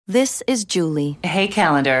This is Julie. Hey,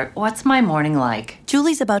 calendar, what's my morning like?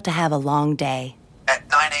 Julie's about to have a long day. At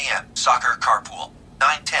 9 a.m., soccer carpool.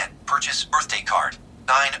 9:10, purchase birthday card.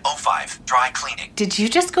 9:05, dry cleaning. Did you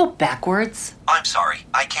just go backwards? I'm sorry,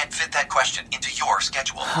 I can't fit that question into your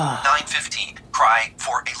schedule. 9:15, cry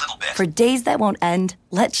for a little bit. For days that won't end,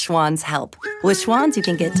 let Schwann's help. With Schwann's, you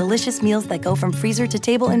can get delicious meals that go from freezer to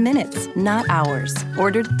table in minutes, not hours.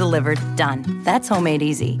 Ordered, delivered, done. That's homemade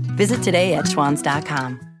easy. Visit today at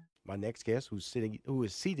schwanns.com. My next guest, who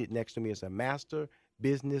is seated next to me, is a master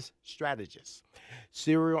business strategist,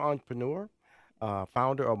 serial entrepreneur,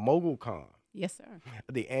 founder of MogulCon. Yes, sir.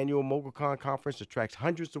 The annual MogulCon conference attracts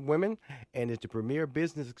hundreds of women and is the premier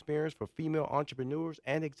business experience for female entrepreneurs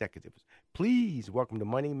and executives. Please welcome to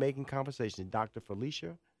Money Making Conversation, Dr.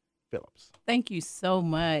 Felicia Phillips. Thank you so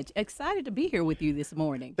much. Excited to be here with you this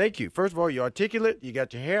morning. Thank you. First of all, you're articulate. You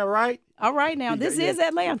got your hair right. All right, now this is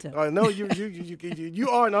Atlanta. No, you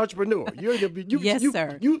are an entrepreneur. Yes,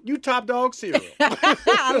 sir. You top dog cereal.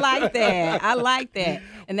 I like that.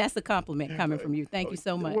 And that's a compliment coming from you. Thank you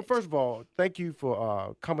so much. Well, first of all, thank you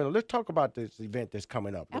for coming. Let's talk about this event that's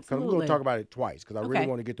coming up. Absolutely. We're going to talk about it twice because I really Okay.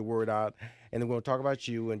 want to get the word out. And then we're going to talk about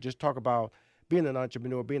you and just talk about being an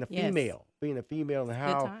entrepreneur, being a female, and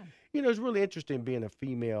how, it's really interesting being a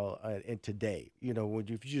female in today.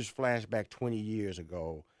 If you just flash back 20 years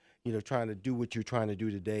ago, trying to do what you're trying to do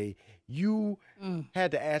today, you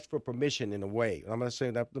had to ask for permission in a way. I'm going to say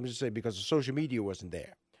that, let me just say, because the social media wasn't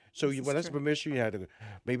there. So when that's permission, you had to,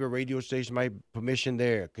 maybe a radio station might permission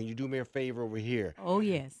there. Can you do me a favor over here? Oh,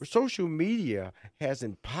 yes. Social media has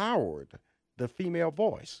empowered the female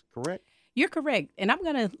voice, correct? You're correct. And I'm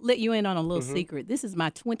going to let you in on a little secret. This is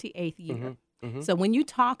my 28th year. So when you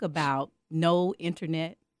talk about no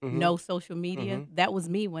internet, no social media, that was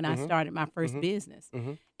me when I started my first business.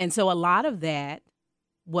 And so a lot of that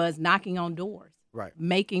was knocking on doors, right,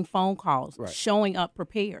 making phone calls, right, showing up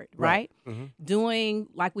prepared, right? Doing,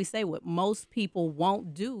 like we say, what most people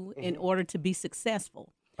won't do in order to be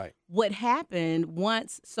successful. Right. What happened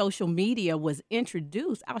once social media was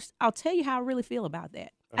introduced, I'll tell you how I really feel about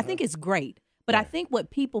that. I think it's great. But I think what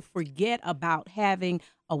people forget about having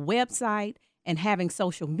a website and having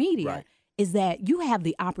social media is that you have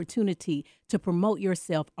the opportunity to promote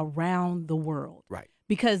yourself around the world. Right.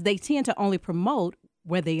 Because they tend to only promote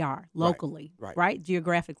where they are locally, right?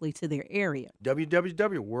 Geographically to their area.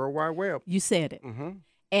 www, World Wide Web. You said it.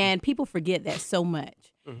 And people forget that so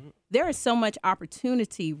much. There is so much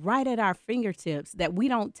opportunity right at our fingertips that we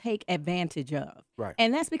don't take advantage of. Right.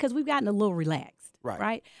 And that's because we've gotten a little relaxed,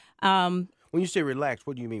 right? When you say relax,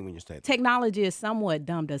 what do you mean when you say that? Technology has somewhat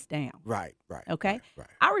dumbed us down. Right. Okay? Right.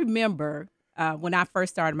 I remember when I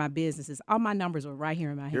first started my businesses, all my numbers were right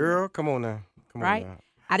here in my hand. Girl, come on now. Right?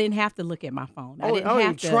 I didn't have to look at my phone. I don't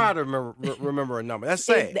even try to remember a number. That's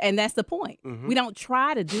sad. And that's the point. We don't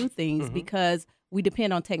try to do things because we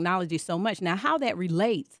depend on technology so much. Now, how that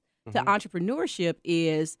relates to entrepreneurship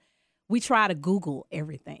is we try to Google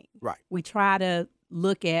everything. Right. We try to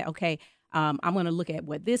look at, I'm going to look at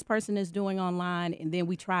what this person is doing online, and then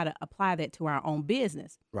we try to apply that to our own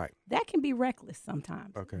business. Right. That can be reckless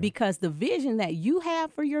sometimes. Okay. Because the vision that you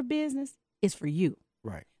have for your business is for you.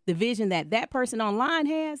 Right. The vision that person online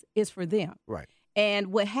has is for them. Right. And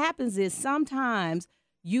what happens is sometimes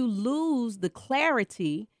you lose the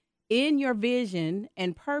clarity in your vision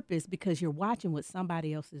and purpose because you're watching what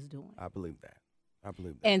somebody else is doing. I believe that.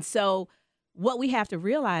 And so what we have to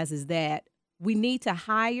realize is that we need to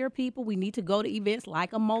hire people. We need to go to events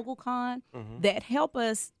like a MogulCon that help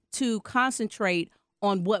us to concentrate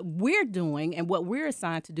on what we're doing and what we're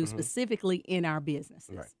assigned to do specifically in our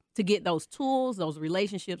businesses to get those tools, those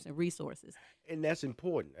relationships, and resources. And that's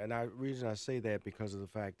important. And the reason I say that because of the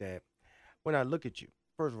fact that when I look at you,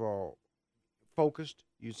 first of all, focused,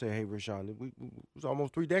 you say, hey, Rashawn, it was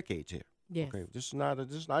almost 3 decades here. Yes. Okay.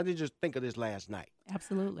 I didn't just think of this last night.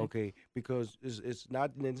 Absolutely. Okay. Because it's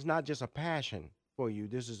not just a passion for you.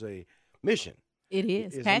 This is a mission. It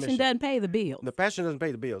is. It's passion doesn't pay the bills. The passion doesn't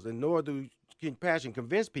pay the bills, and nor can passion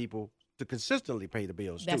convince people to consistently pay the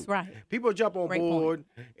bills. That's too. right. People jump on Great board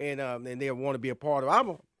and they want to be a part of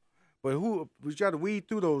it. But we try to weed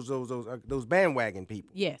through those bandwagon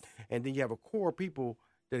people. Yes. And then you have a core of people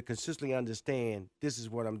that consistently understand this is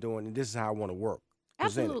what I'm doing and this is how I want to work.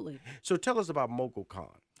 Absolutely. So tell us about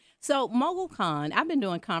MogulCon. So MogulCon, I've been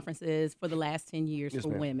doing conferences for the last 10 years for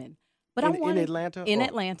women. But in Atlanta? In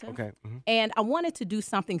Atlanta. Okay. And I wanted to do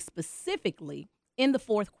something specifically in the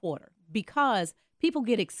fourth quarter because people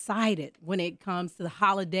get excited when it comes to the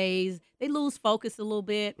holidays. They lose focus a little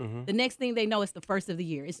bit. The next thing they know, it's the first of the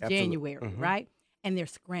year. It's January, right? And they're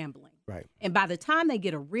scrambling. Right. And by the time they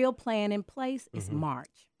get a real plan in place, it's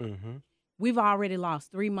March. We've already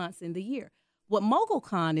lost 3 months in the year. What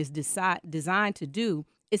MogulCon is designed to do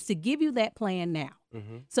is to give you that plan now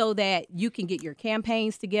so that you can get your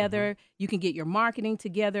campaigns together, you can get your marketing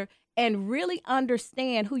together, and really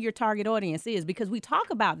understand who your target audience is, because we talk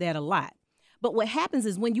about that a lot. But what happens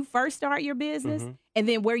is when you first start your business and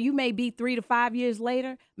then where you may be 3 to 5 years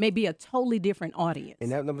later may be a totally different audience.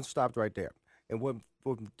 And that stopped right there. And what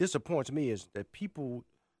disappoints me is that people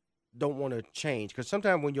don't want to change, because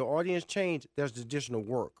sometimes when your audience change, there's additional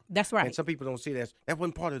work. That's right. And some people don't see that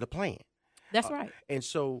wasn't part of the plan. That's right. And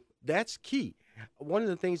so that's key. One of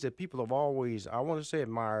the things that people have always, I want to say,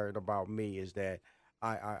 admired about me is that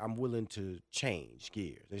I'm willing to change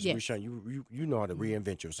gears. They say, Rashawn, you know how to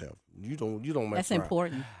reinvent yourself. You don't mess That's around.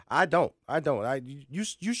 important. I don't.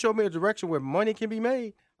 You show me a direction where money can be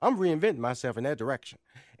made. I'm reinventing myself in that direction.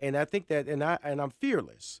 And I think that, and I'm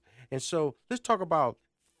fearless. And so let's talk about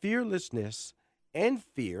fearlessness and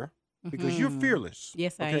fear, because you're fearless.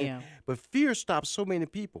 Yes, okay? I am. But fear stops so many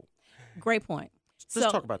people. Great point.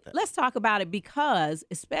 Let's talk about that. Let's talk about it, because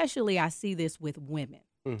especially I see this with women.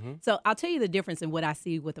 So I'll tell you the difference in what I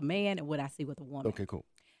see with a man and what I see with a woman. Okay, cool.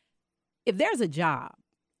 If there's a job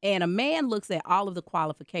and a man looks at all of the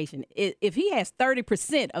qualifications, if he has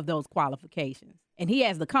 30% of those qualifications and he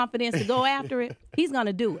has the confidence to go after it, he's going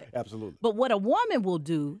to do it. Absolutely. But what a woman will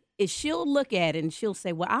do is she'll look at it and she'll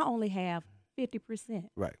say, well, I only have 50%.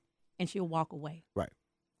 Right. And she'll walk away. Right.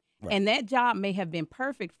 And that job may have been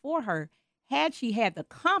perfect for her had she had the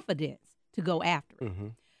confidence to go after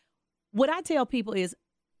it. What I tell people is,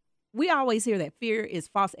 we always hear that fear is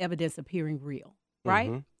false evidence appearing real,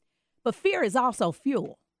 right? But fear is also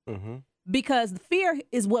fuel, because fear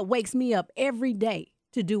is what wakes me up every day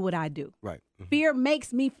to do what I do. Right. Fear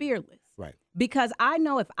makes me fearless. Right. Because I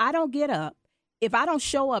know if I don't get up, if I don't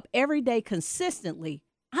show up every day consistently,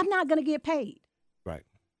 I'm not going to get paid. Right.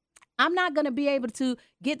 I'm not going to be able to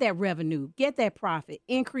get that revenue, get that profit,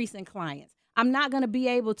 increase in clients. I'm not going to be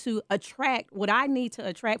able to attract what I need to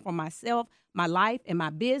attract for myself, my life, and my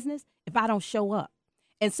business if I don't show up.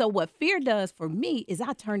 And so what fear does for me is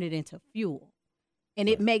I turn it into fuel, and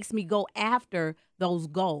it makes me go after those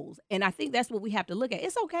goals. And I think that's what we have to look at.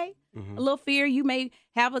 It's okay. A little fear. You may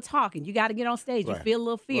have a talk and you got to get on stage. You feel a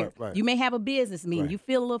little fear. You may have a business meeting. You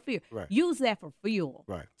feel a little fear. Use that for fuel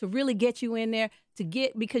to really get you in there,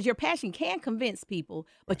 because your passion can convince people,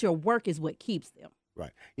 but your work is what keeps them.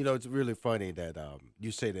 Right. You know, it's really funny that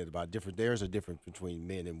you say that about there's a difference between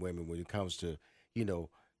men and women when it comes to, you know,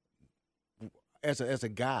 as a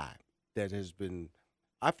guy that has been,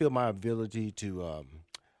 I feel my ability to,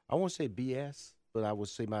 I won't say BS, but I would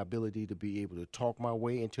say my ability to be able to talk my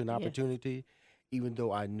way into an opportunity, even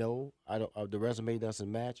though I know the resume doesn't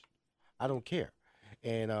match, I don't care.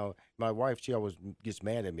 And my wife, she always gets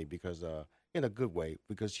mad at me because, in a good way,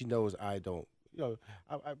 because she knows I don't, you know,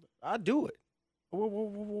 I do it.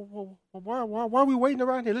 Why are we waiting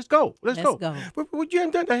around here? Let's go. Let's go. You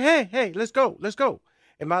haven't done that. Hey, let's go.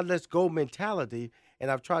 And my let's go mentality,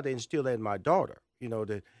 and I've tried to instill that in my daughter.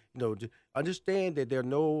 To understand that there are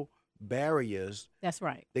no barriers. That's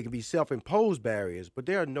right. They can be self-imposed barriers, but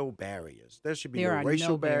there are no barriers. There should be no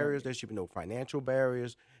racial barriers. There should be no financial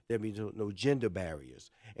barriers. There be no gender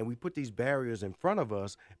barriers. And we put these barriers in front of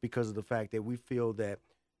us because of the fact that we feel that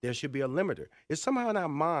there should be a limiter. It's somehow in our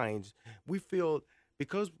minds we feel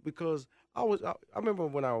because I remember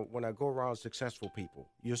when I go around successful people,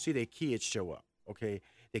 you'll see their kids show up. Okay,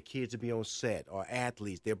 their kids will be on set, or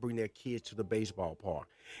athletes. They'll bring their kids to the baseball park,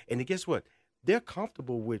 and then guess what? They're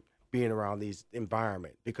comfortable with being around these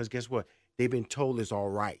environment because guess what? They've been told it's all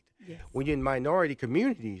right. Yes. When you're in minority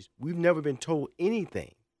communities, we've never been told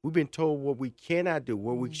anything. We've been told what we cannot do,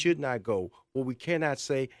 where we should not go, what we cannot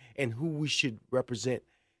say, and who we should represent.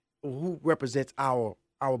 Who represents our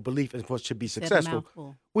belief in what should be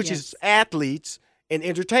successful, which is athletes and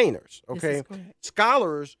entertainers. Okay,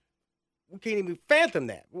 scholars, we can't even fathom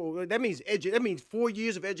that. Well, that means 4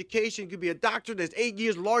 years of education. Could be a doctor. There's 8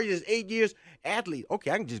 years. Lawyer. There's 8 years. Athlete.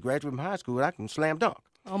 Okay, I can just graduate from high school and I can slam dunk.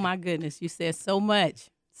 Oh my goodness, you said so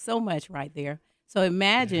much right there. So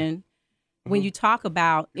imagine when you talk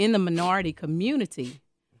about in the minority community,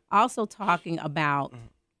 also talking about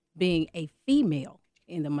being a female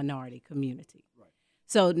in the minority community.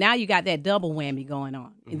 So now you got that double whammy going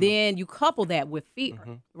on. And then you couple that with fear,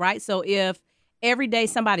 right? So if every day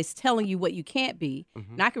somebody's telling you what you can't be,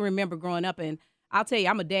 and I can remember growing up, and I'll tell you,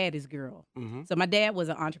 I'm a daddy's girl. So my dad was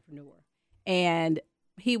an entrepreneur. And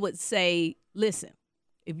he would say, listen,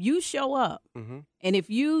 if you show up and if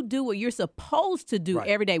you do what you're supposed to do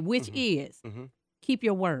every day, which is keep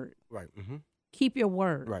your word. Right. keep your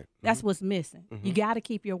word. Right. That's what's missing. You got to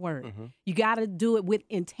keep your word. You got to do it with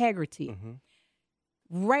integrity.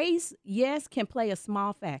 Race, yes, can play a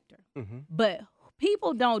small factor, but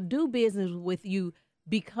people don't do business with you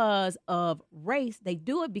because of race. They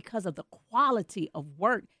do it because of the quality of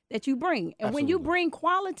work that you bring. And when you bring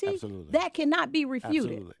quality, that cannot be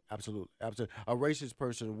refuted. Absolutely. A racist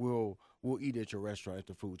person will eat at your restaurant if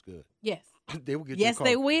the food's good. Yes. They will get yes, your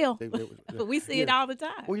they will. We see yeah. it all the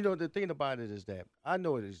time. Well, the thing about it is that I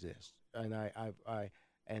know it exists, and I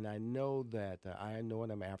know that I know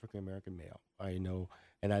I'm an African American male. I know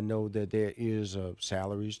that there is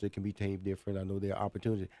salaries that can be tamed different. I know there are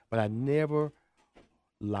opportunities, but I never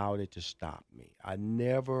allowed it to stop me. I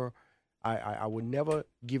would never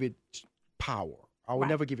give it power. I would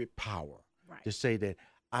never give it power to say that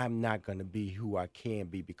I'm not going to be who I can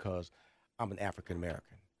be because I'm an African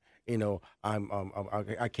American.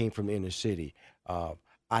 I came from the inner city.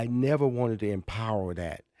 I never wanted to empower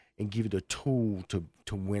that and give it a tool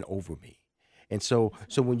to win over me. And so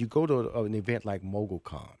when you go to an event like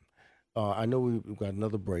MogulCon, I know we've got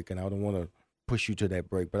another break, and I don't want to push you to that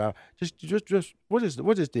break, but just what is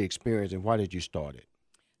the experience and why did you start it?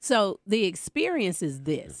 So the experience is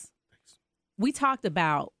this. We talked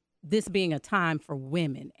about this being a time for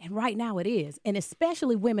women, and right now it is, and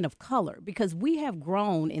especially women of color, because we have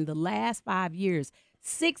grown in the last 5 years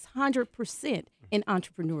 600% in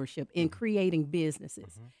entrepreneurship, in creating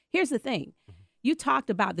businesses. Here's the thing. You talked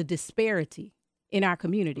about the disparity in our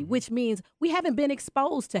community, which means we haven't been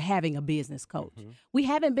exposed to having a business coach. We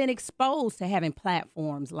haven't been exposed to having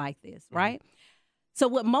platforms like this, right? So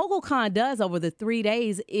what MogulCon does over the 3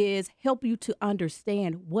 days is help you to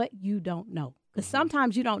understand what you don't know. Because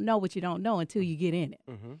sometimes you don't know what you don't know until you get in it.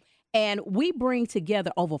 And we bring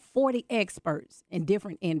together over 40 experts in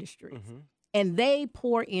different industries, and they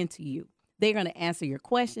pour into you. They're going to answer your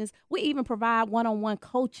questions. We even provide one-on-one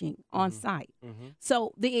coaching on site.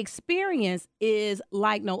 So the experience is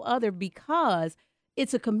like no other because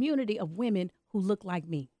it's a community of women who look like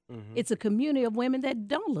me. It's a community of women that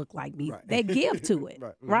don't look like me, that give to it,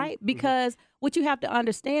 right? Because what you have to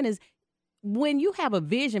understand is when you have a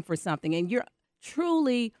vision for something and you're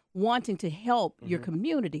truly wanting to help your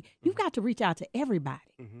community, you've got to reach out to everybody.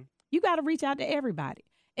 You got to reach out to everybody.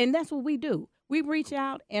 And that's what we do. We reach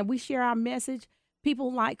out and we share our message.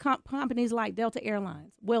 People like companies like Delta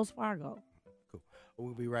Airlines, Wells Fargo. Cool.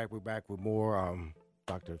 We'll be right. We're back with more.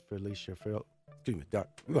 Dr. Felicia Phillips. Excuse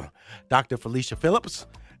me, Dr. Felicia Phillips,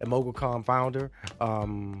 a MogulCon founder.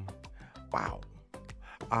 Wow.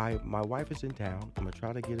 My wife is in town. I'm gonna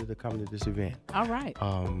try to get her to come to this event. All right.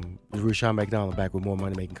 This is Rushion McDonald back with more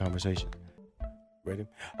Money Making Conversation. Ready?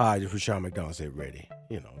 Hi, this is Rushion McDonald. Said ready.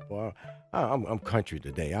 Boy, I'm country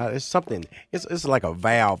today. It's something. It's like a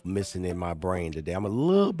valve missing in my brain today. I'm a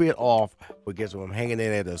little bit off, but guess what? I'm hanging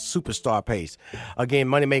in at a superstar pace. Again,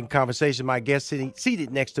 Money Making Conversation. My guest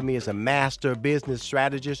seated next to me is a master business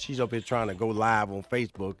strategist. She's up here trying to go live on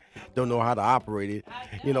Facebook. Don't know how to operate it.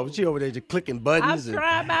 She over there just clicking buttons. I'm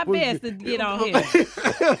trying my best to get on here.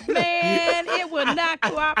 Man, it will not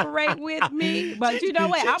cooperate with me. But you know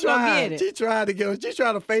what? I'm gonna get it. She tried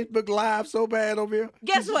to Facebook Live so bad over here.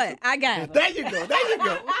 Guess what? I got it. There you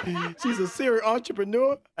go. She's a serial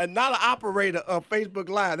entrepreneur and not an operator of Facebook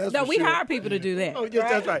Live. That's no, for we sure. hire people to do that. Oh, yes,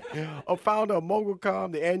 that's right. A founder of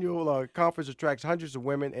MogulCon, the annual conference attracts hundreds of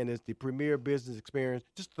women and is the premier business experience.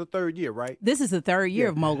 Just the third year, right? This is the third year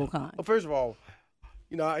of MogulCon. Well, first of all,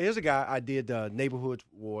 here's a guy I did neighborhood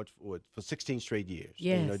awards for 16 straight years.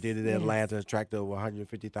 Yes. Did it in Atlanta, attracted over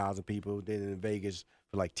 150,000 people. Did it in Vegas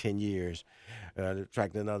for like 10 years.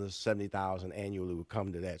 Attracted another 70,000 annually would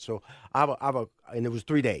come to that. So and it was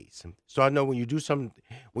 3 days. So I know when you do something,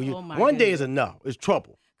 one day is enough. It's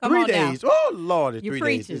trouble. Come 3 on days. now. Oh Lord, it's You're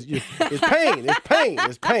 3 days. preaching. It's pain. It's pain.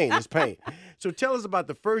 It's pain. It's pain. So tell us about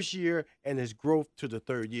the first year and its growth to the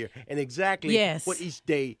third year, and exactly what each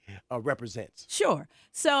day represents. Sure.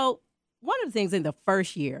 So one of the things in the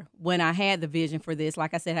first year when I had the vision for this,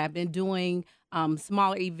 like I said, I've been doing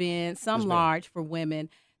smaller events, some large for women.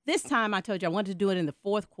 This time I told you I wanted to do it in the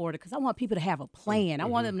fourth quarter because I want people to have a plan. I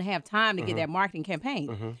want them to have time to get that marketing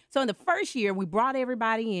campaign. So in the first year, we brought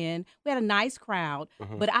everybody in. We had a nice crowd,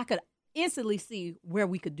 but I could instantly see where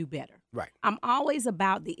we could do better. Right. I'm always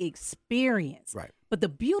about the experience. Right. But the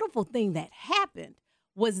beautiful thing that happened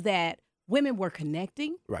was that women were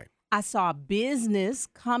connecting. Right. I saw business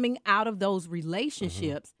coming out of those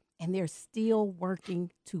relationships, and they're still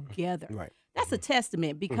working together. Right. That's a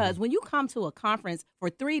testament because when you come to a conference for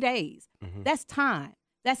 3 days, that's time,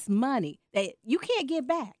 that's money that you can't get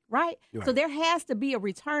back, right? So there has to be a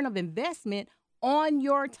return of investment on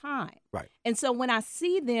your time. Right. And so when I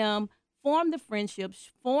see them form the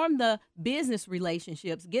friendships, form the business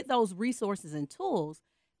relationships, get those resources and tools,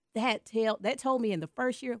 that told me in the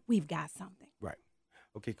first year, we've got something. Right.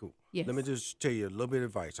 Okay, cool. Yes. Let me just tell you a little bit of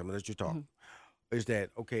advice. I'm going to let you talk. Is that,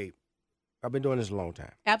 okay, I've been doing this a long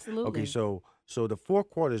time. Absolutely. Okay, so the fourth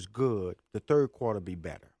quarter is good. The third quarter be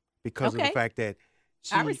better because of the fact that,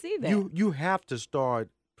 see, I receive that. You have to start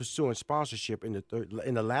pursuing sponsorship in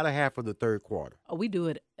the latter half of the third quarter. Oh, we do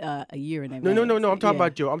it a year in advance. No. I'm talking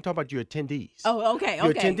about your attendees. Oh, okay.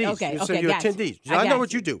 Your attendees. Okay. So your attendees. I know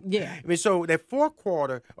what you do. Yeah. I mean, so that fourth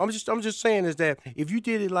quarter, I'm just saying is that if you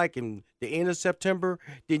did it like in the end of September,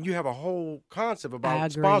 then you have a whole concept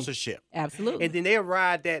about sponsorship. Absolutely. And then they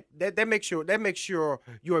ride that makes your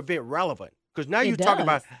event relevant because now you're talking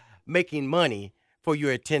about making money for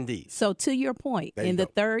your attendees. So to your point, in the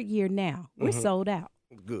third year now, we're sold out.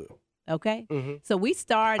 Good. Okay? So we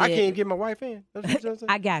started. I can't get my wife in.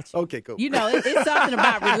 I got you. Okay, cool. You know, it's something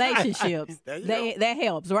about relationships that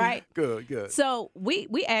helps, right? Good. So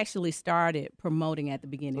we actually started promoting at the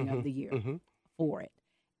beginning of the year for it.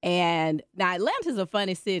 And now Atlanta's a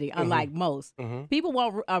funny city, unlike most. People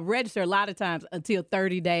won't register a lot of times until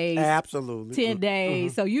 30 days. Absolutely. 10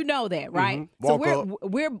 days. So you know that, right?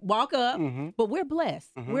 We're walk up, but we're blessed.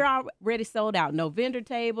 We're already sold out. No vendor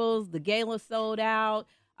tables. The gala sold out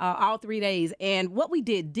all 3 days. And what we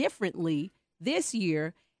did differently this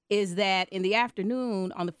year is that in the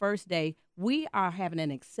afternoon on the first day, we are having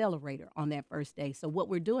an accelerator on that first day. So what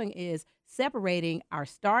we're doing is separating our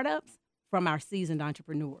startups from our seasoned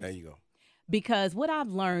entrepreneurs. There you go. Because what I've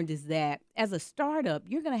learned is that as a startup,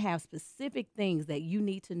 you're going to have specific things that you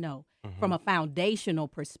need to know from a foundational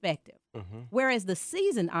perspective. Whereas the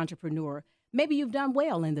seasoned entrepreneur, maybe you've done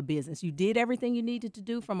well in the business. You did everything you needed to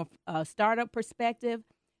do from a startup perspective.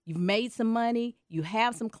 You've made some money. You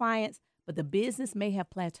have some clients, but the business may have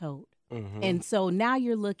plateaued. And so now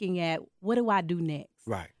you're looking at, what do I do next?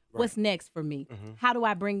 Right. What's next for me? How do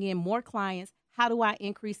I bring in more clients? How do I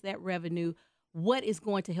increase that revenue? What is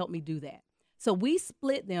going to help me do that? So we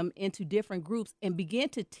split them into different groups and begin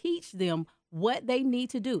to teach them what they need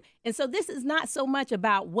to do. And so this is not so much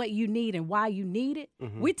about what you need and why you need it.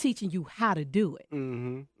 We're teaching you how to do it.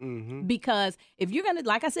 Because if you're going to,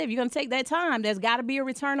 like I said, if you're going to take that time, there's got to be a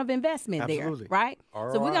return of investment there, right?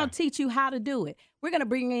 So we're going to teach you how to do it. We're going to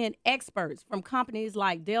bring in experts from companies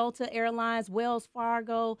like Delta Airlines, Wells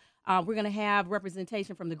Fargo. We're going to have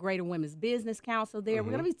representation from the Greater Women's Business Council there.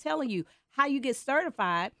 We're going to be telling you how you get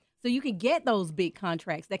certified so you can get those big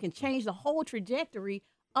contracts that can change the whole trajectory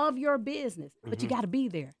of your business. But you got to be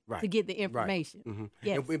there to get the information.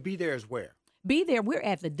 Yes. And be there as where? Be there. We're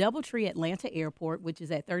at the Doubletree Atlanta Airport, which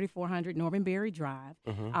is at 3400 Norman Berry Drive.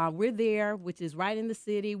 We're there, which is right in the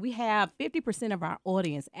city. We have 50% of our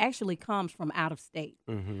audience actually comes from out of state.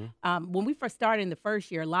 When we first started in the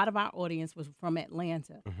first year, a lot of our audience was from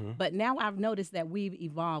Atlanta. But now I've noticed that we've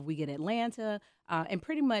evolved. We get Atlanta and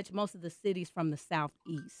pretty much most of the cities from the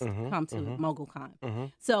Southeast come to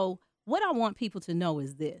MogulCon. So what I want people to know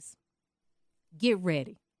is this. Get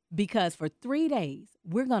ready. Because for 3 days,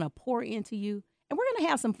 we're going to pour into you, and we're going to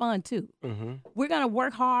have some fun, too. We're going to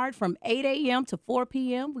work hard from 8 a.m. to 4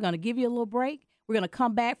 p.m. We're going to give you a little break. We're going to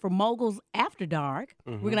come back for Moguls After Dark.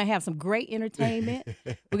 We're going to have some great entertainment.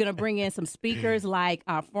 We're going to bring in some speakers like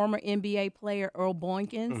our former NBA player, Earl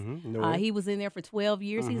Boykins. He was in there for 12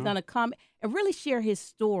 years. He's going to come and really share his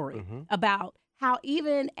story about how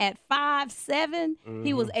even at 5'7",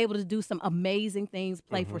 he was able to do some amazing things,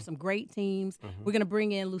 play for some great teams. We're going to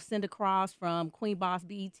bring in Lucinda Cross from Queen Boss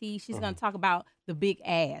BET. She's going to talk about the big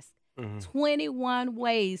ask. 21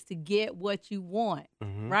 ways to get what you want,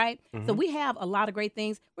 right? So we have a lot of great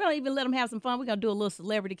things. We're going to even let them have some fun. We're going to do a little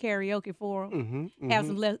celebrity karaoke for them, have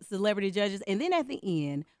some celebrity judges. And then at the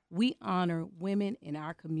end, we honor women in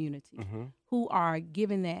our community who are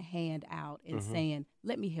giving that hand out and saying,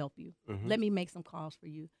 let me help you. Let me make some calls for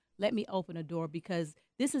you. Let me open a door, because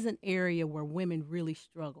this is an area where women really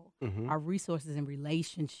struggle, our resources and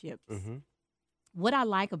relationships. What I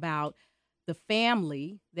like about the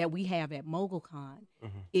family that we have at MogulCon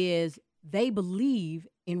is they believe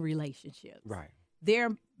in relationships. Right.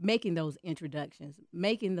 They're making those introductions,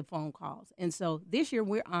 making the phone calls. And so this year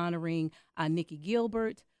we're honoring Nikki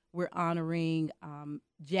Gilbert. We're honoring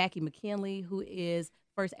Jackie McKinley, who is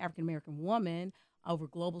first African-American woman over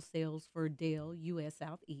global sales for Dell U.S.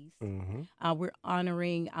 Southeast. We're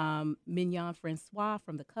honoring Mignon Francois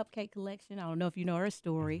from the Cupcake Collection. I don't know if you know her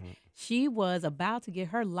story. She was about to get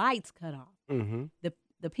her lights cut off.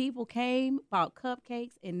 The people came, bought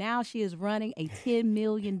cupcakes, and now she is running a $10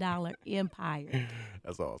 million empire.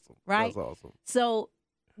 That's awesome. Right? That's awesome. So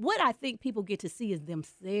what I think people get to see is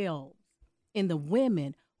themselves in the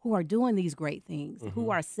women who are doing these great things, who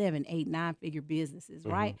are 7, 8, 9-figure businesses,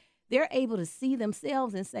 right? They're able to see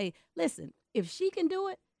themselves and say, listen, if she can do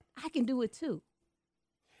it, I can do it too.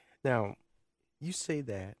 Now, you say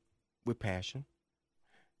that with passion,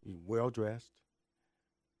 you're well-dressed.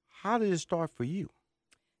 How did it start for you?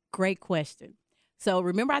 Great question. So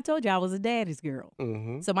remember I told you I was a daddy's girl.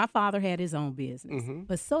 Mm-hmm. So my father had his own business,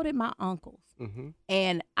 but so did my uncles.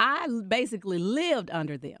 And I basically lived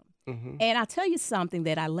under them. And I'll tell you something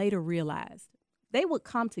that I later realized. They would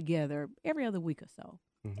come together every other week or so,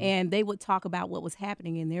 and they would talk about what was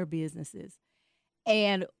happening in their businesses.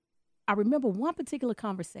 And I remember one particular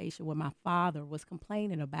conversation where my father was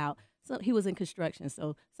complaining about, so he was in construction,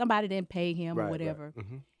 so somebody didn't pay him or whatever.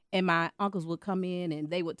 And my uncles would come in and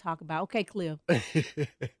they would talk about, okay, Cliff,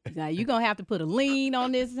 now you're going to have to put a lien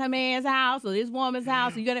on this man's house or this woman's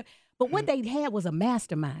house. But what they had was a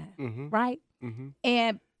mastermind, right?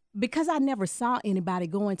 And because I never saw anybody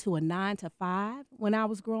going to a 9-to-5 when I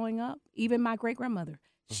was growing up, even my great-grandmother,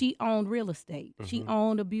 she owned real estate. She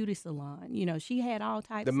owned a beauty salon. You know, she had all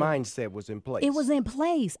types of... The mindset was in place. It was in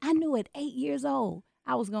place. I knew at 8 years old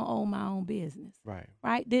I was going to own my own business.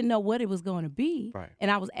 Right? Didn't know what it was going to be.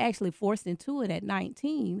 And I was actually forced into it at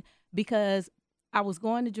 19 because I was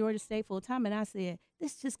going to Georgia State full time, and I said,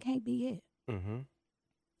 this just can't be it.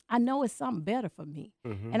 I know it's something better for me.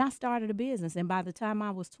 And I started a business, and by the time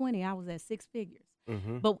I was 20, I was at 6 figures.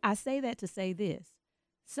 But I say that to say this.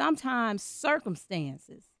 Sometimes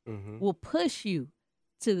circumstances will push you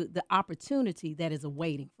to the opportunity that is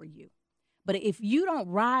awaiting for you. But if you don't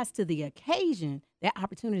rise to the occasion, that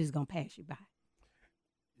opportunity is going to pass you by.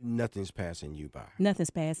 Nothing's passing you by. Nothing's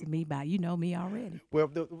passing me by. You know me already. Well,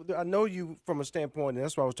 I know you from a standpoint, and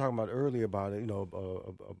that's what I was talking about earlier about it. You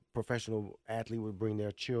know, a professional athlete would bring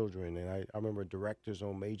their children, and I remember directors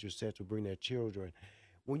on major sets would bring their children.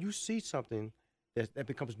 When you see something that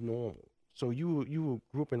becomes normal, so you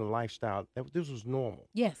grew up in a lifestyle this was normal.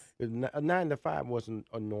 Yes. A 9-to-5 wasn't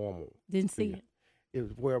a normal. Didn't see it. It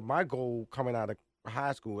was where my goal coming out of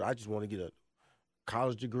high school, I just want to get a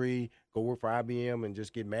college degree, go work for IBM, and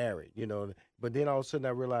just get married, you know. But then all of a sudden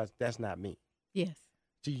I realized that's not me. Yes.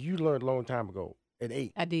 See, you learned a long time ago at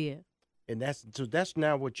 8. I did. And that's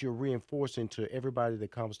now what you're reinforcing to everybody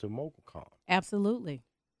that comes to MoguLCon. Absolutely.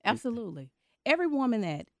 Absolutely. Every woman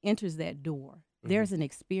that enters that door, there's an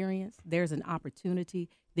experience, there's an opportunity,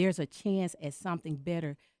 there's a chance at something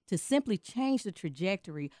better to simply change the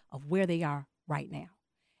trajectory of where they are right now.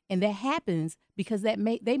 And that happens because they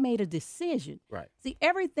made a decision. Right. See,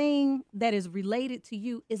 everything that is related to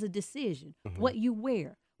you is a decision. What you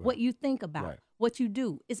wear, what you think about, what you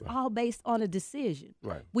do, it's all based on a decision.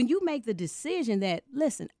 Right. When you make the decision that,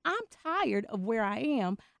 listen, I'm tired of where I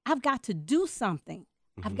am, I've got to do something.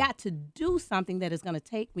 I've got to do something that is going to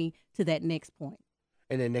take me to that next point.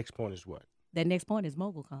 And that next point is what? That next point is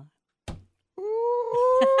MoguLCon.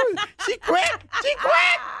 Ooh, she quit! She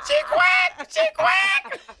quit! She quit! She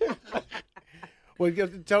quit! Well,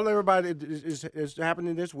 tell everybody it's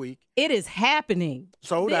happening this week. It is happening.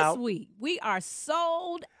 Sold out. This week. We are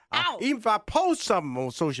sold out. Even if I post something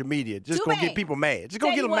on social media, just going to get people mad. Just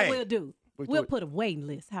going to get them mad. What we'll do. We'll put a waiting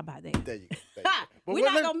list. How about that? There you go. We're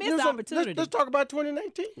not going to miss the opportunity. Let's talk about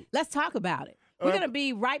 2019. Let's talk about it. We're going to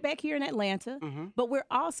be right back here in Atlanta, but we're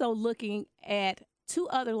also looking at 2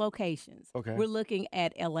 other locations. Okay. We're looking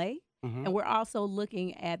at L.A., and we're also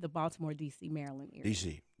looking at the Baltimore, D.C., Maryland area.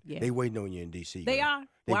 D.C. Yeah. They waiting on you in D.C. They are.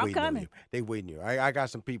 Well, I'm coming. They waiting on you. I got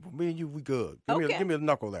some people. Me and you, we good. Okay. Give me a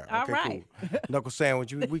knuckle there. All okay, right. Cool. Knuckle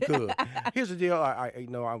sandwich. We good. Here's the deal. I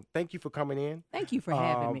thank you for coming in. Thank you for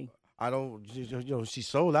having me. I don't, she's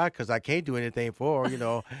sold out because I can't do anything for her.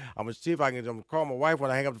 I'm gonna see if I can call my wife when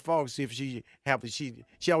I hang up the phone, see if she happy. She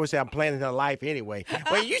always say I'm planning her life anyway.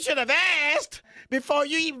 Well, you should have asked before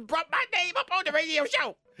you even brought my name up on the radio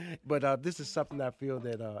show. But this is something I feel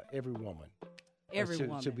that every woman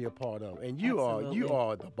should be a part of, and you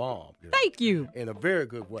are the bomb. Thank you. In a very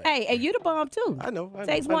good way. Hey, and you the bomb too. I know.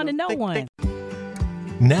 Takes one to know one.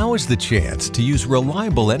 Now is the chance to use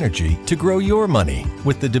reliable energy to grow your money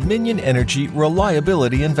with the Dominion Energy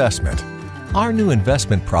Reliability Investment. Our new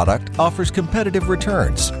investment product offers competitive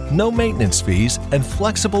returns, no maintenance fees, and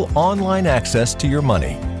flexible online access to your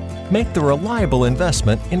money. Make the reliable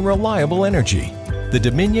investment in reliable energy. The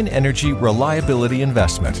Dominion Energy Reliability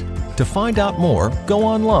Investment. To find out more, go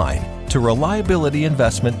online to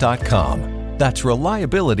reliabilityinvestment.com. That's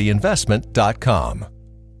reliabilityinvestment.com.